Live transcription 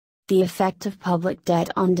The Effect of Public Debt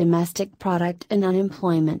on Domestic Product and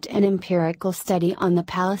Unemployment, an Empirical Study on the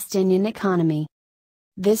Palestinian Economy.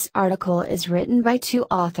 This article is written by two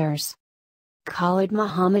authors, Khalid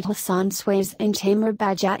Mohammed Hassan Swayze and Tamer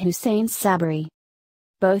Bajat Hussein Sabri.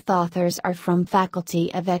 Both authors are from Faculty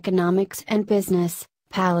of Economics and Business,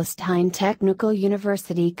 Palestine Technical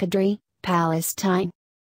University Qadri, Palestine.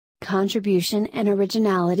 Contribution and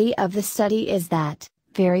originality of the study is that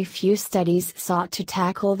very few studies sought to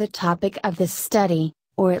tackle the topic of this study,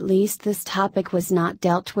 or at least this topic was not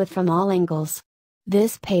dealt with from all angles.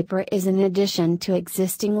 This paper is an addition to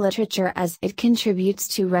existing literature as it contributes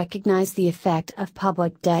to recognize the effect of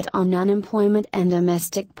public debt on unemployment and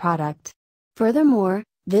domestic product. Furthermore,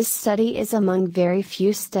 this study is among very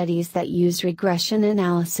few studies that use regression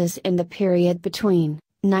analysis in the period between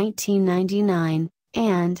 1999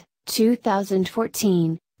 and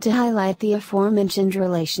 2014, to highlight the aforementioned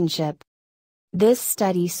relationship. This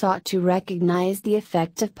study sought to recognize the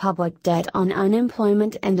effect of public debt on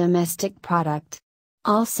unemployment and domestic product.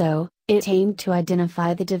 Also, it aimed to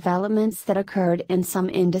identify the developments that occurred in some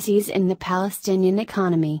indices in the Palestinian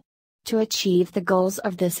economy. To achieve the goals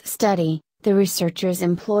of this study, the researchers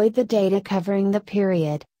employed the data covering the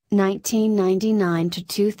period 1999 to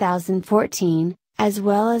 2014, as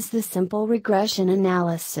well as the simple regression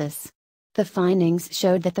analysis. The findings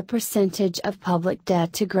showed that the percentage of public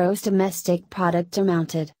debt to gross domestic product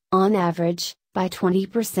amounted, on average, by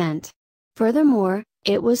 20%. Furthermore,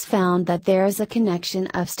 it was found that there is a connection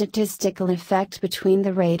of statistical effect between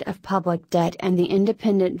the rate of public debt and the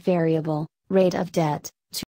independent variable, rate of debt.